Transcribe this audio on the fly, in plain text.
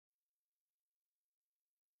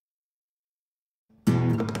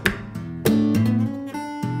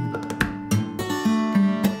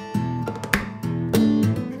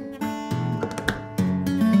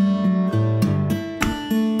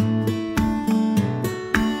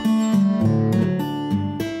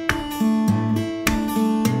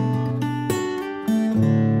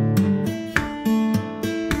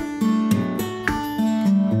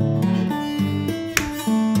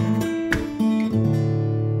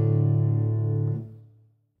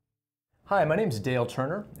Hi, my name is Dale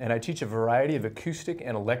Turner, and I teach a variety of acoustic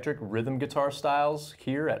and electric rhythm guitar styles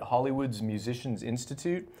here at Hollywood's Musicians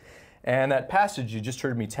Institute. And that passage you just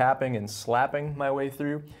heard me tapping and slapping my way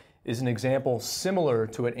through is an example similar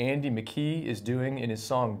to what Andy McKee is doing in his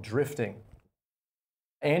song Drifting.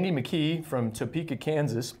 Andy McKee from Topeka,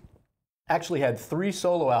 Kansas, actually had 3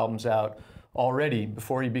 solo albums out already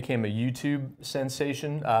before he became a YouTube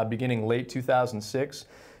sensation beginning late 2006.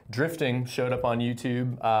 Drifting showed up on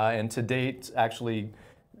YouTube, and to date, actually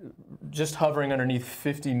just hovering underneath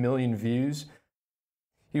 50 million views.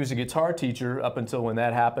 He was a guitar teacher up until when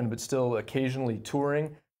that happened, but still occasionally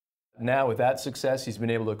touring. Now with that success, he's been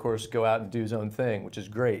able to, of course, go out and do his own thing, which is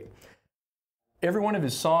great. Every one of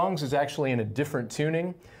his songs is actually in a different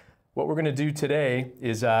tuning. What we're going to do today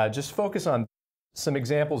is just focus on some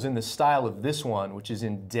examples in the style of this one, which is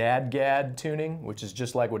in dad-gad tuning, which is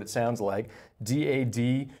just like what it sounds like,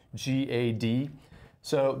 D-A-D, G-A-D.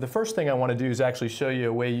 So the first thing I want to do is actually show you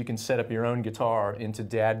a way you can set up your own guitar into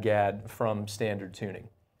dad-gad from standard tuning.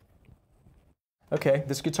 Okay,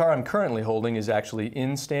 this guitar I'm currently holding is actually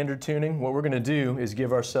in standard tuning. What we're going to do is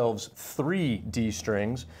give ourselves 3 D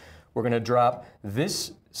strings. We're going to drop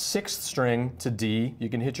this 6th string to D. You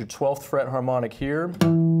can hit your 12th fret harmonic here.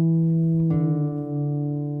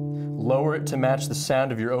 Lower it to match the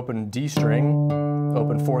sound of your open D string,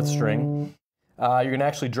 open 4th string. You're going to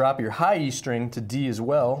actually drop your high E string to D as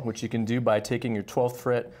well, which you can do by taking your 12th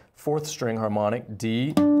fret 4th string harmonic,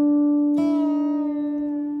 D,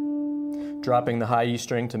 dropping the high E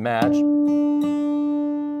string to match. So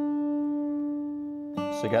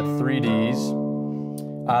you got 3 Ds.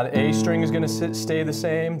 The A string is going to stay the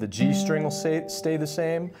same, the G string will stay the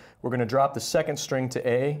same. We're going to drop the 2nd string to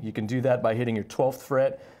A. You can do that by hitting your 12th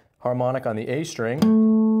fret harmonic on the A string.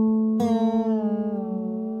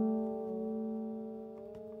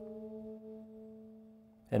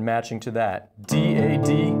 And matching to that,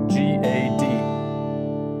 D-A-D, G-A-D.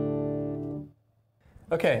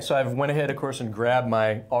 Okay, so I've went ahead, of course, and grabbed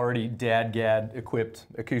my already dad-gad equipped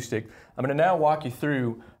acoustic. I'm going to now walk you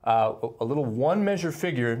through a little 1-measure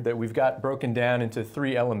figure that we've got broken down into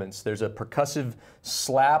 3 elements. There's a percussive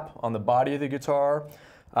slap on the body of the guitar.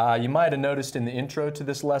 You might have noticed in the intro to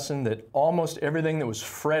this lesson that almost everything that was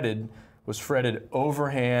fretted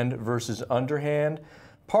overhand versus underhand.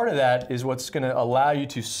 Part of that is what's going to allow you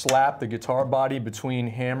to slap the guitar body between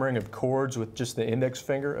hammering of chords with just the index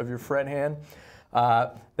finger of your fret hand.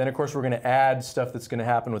 Then of course we're going to add stuff that's going to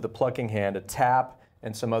happen with the plucking hand, a tap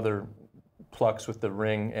and some other plucks with the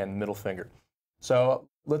ring and middle finger. So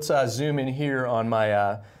let's zoom in here on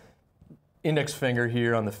my index finger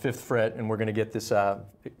here on the 5th fret, and we're going to get this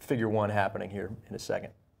figure 1 happening here in a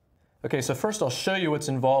second. Okay, so first I'll show you what's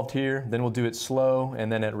involved here, then we'll do it slow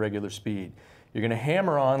and then at regular speed. You're going to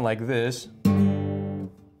hammer on like this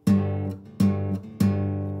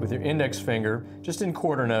with your index finger, just in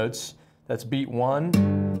quarter notes. That's beat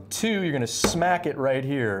 1. 2, you're going to smack it right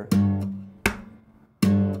here.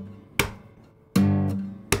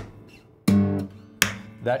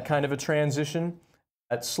 That kind of a transition.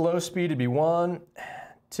 At slow speed, it'd be 1,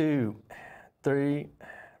 2, 3,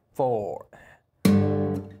 4.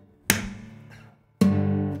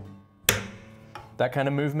 That kind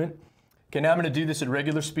of movement. Okay, now I'm going to do this at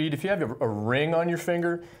regular speed. If you have a ring on your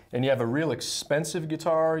finger and you have a real expensive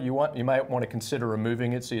guitar, you might want to consider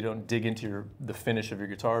removing it so you don't dig into the finish of your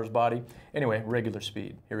guitar's body. Anyway, regular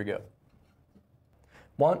speed. Here we go.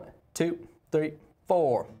 1, 2, 3,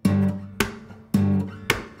 4.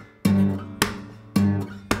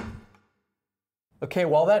 Okay,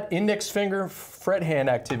 while that index finger fret hand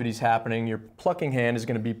activity is happening, your plucking hand is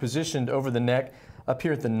going to be positioned over the neck up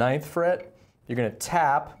here at the 9th fret. You're going to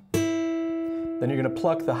tap, then you're going to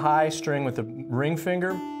pluck the high string with the ring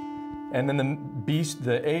finger, and then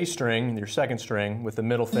the A string, your 2nd string, with the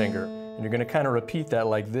middle finger. And you're going to kind of repeat that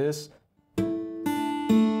like this.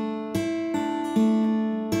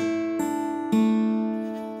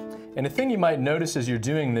 And the thing you might notice as you're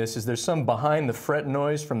doing this is there's some behind the fret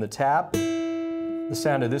noise from the tap. The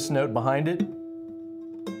sound of this note behind it,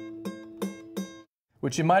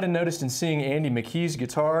 which you might have noticed in seeing Andy McKee's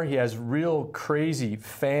guitar. He has real crazy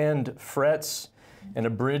fanned frets and a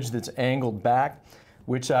bridge that's angled back,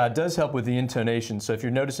 which does help with the intonation. So if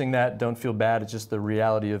you're noticing that, don't feel bad. It's just the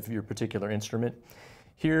reality of your particular instrument.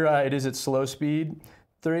 Here it is at slow speed.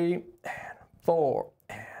 3, 4.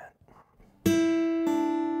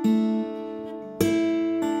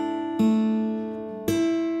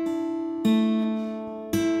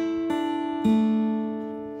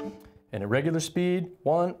 And at regular speed,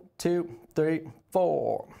 1, 2, 3,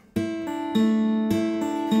 4.